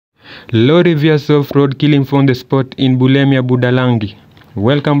Lorry veers off-road killing on the spot in Budalangi.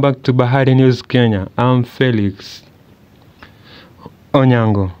 Welcome back to Bahari News Kenya. I'm Felix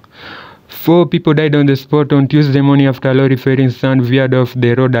Onyango. 4 people died on the spot on Tuesday morning after a lorry ferrying sand veered off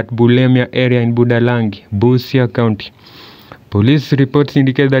the road at Bulemia area in Budalangi, Busia County. Police reports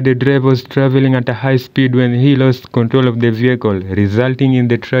indicate that the driver was traveling at a high speed when he lost control of the vehicle, resulting in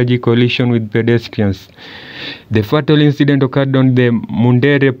the tragic collision with pedestrians. The fatal incident occurred on the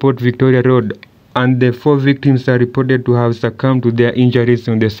Mundere Port Victoria Road, and the 4 victims are reported to have succumbed to their injuries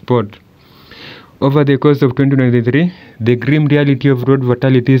on the spot. Over the course of 2023, the grim reality of road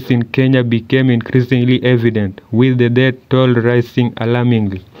fatalities in Kenya became increasingly evident, with the death toll rising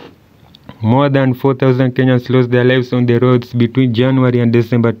alarmingly. More than 4,000 Kenyans lost their lives on the roads between January and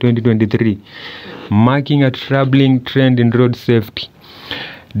December 2023, marking a troubling trend in road safety.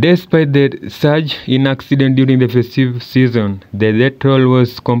 Despite the surge in accidents during the festive season, the death toll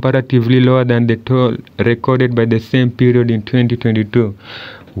was comparatively lower than the toll recorded by the same period in 2022,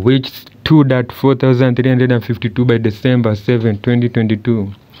 which stood at 4,352 by December 7,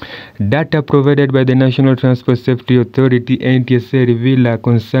 2022. Data provided by the National Transport Safety Authority (NTSA) reveal a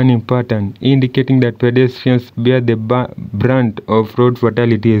concerning pattern, indicating that pedestrians bear the brunt of road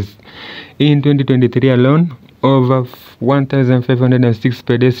fatalities. In 2023 alone, over 1,506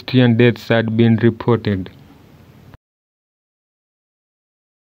 pedestrian deaths had been reported.